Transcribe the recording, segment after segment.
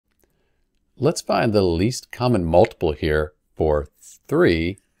let's find the least common multiple here for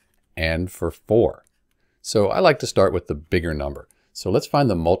 3 and for 4. So I like to start with the bigger number. So let's find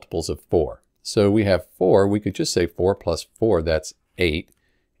the multiples of 4. So we have 4, we could just say 4 plus 4, that's 8.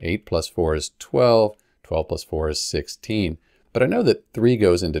 8 plus 4 is 12. 12 plus 4 is 16. But I know that 3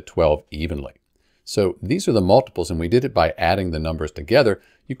 goes into 12 evenly. So these are the multiples, and we did it by adding the numbers together.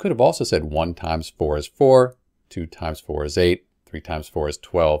 You could have also said 1 times 4 is 4, 2 times 4 is 8, 3 times 4 is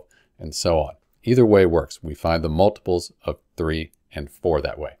 12, and so on. Either way works. We find the multiples of 3 and 4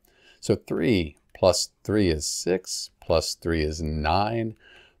 that way. So 3 plus 3 is 6, plus 3 is 9,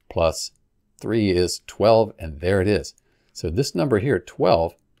 plus 3 is 12, and there it is. So this number here,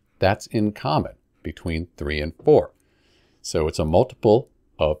 12, that's in common between 3 and 4. So it's a multiple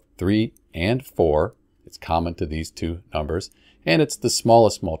of 3 and 4. It's common to these two numbers, and it's the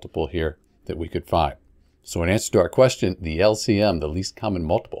smallest multiple here that we could find. So in answer to our question, the LCM, the least common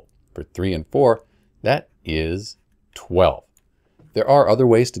multiple for 3 and 4, that is 12. There are other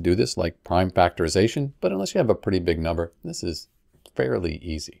ways to do this, like prime factorization, but unless you have a pretty big number, this is fairly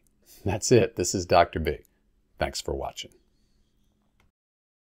easy. That's it. This is Dr. B. Thanks for watching.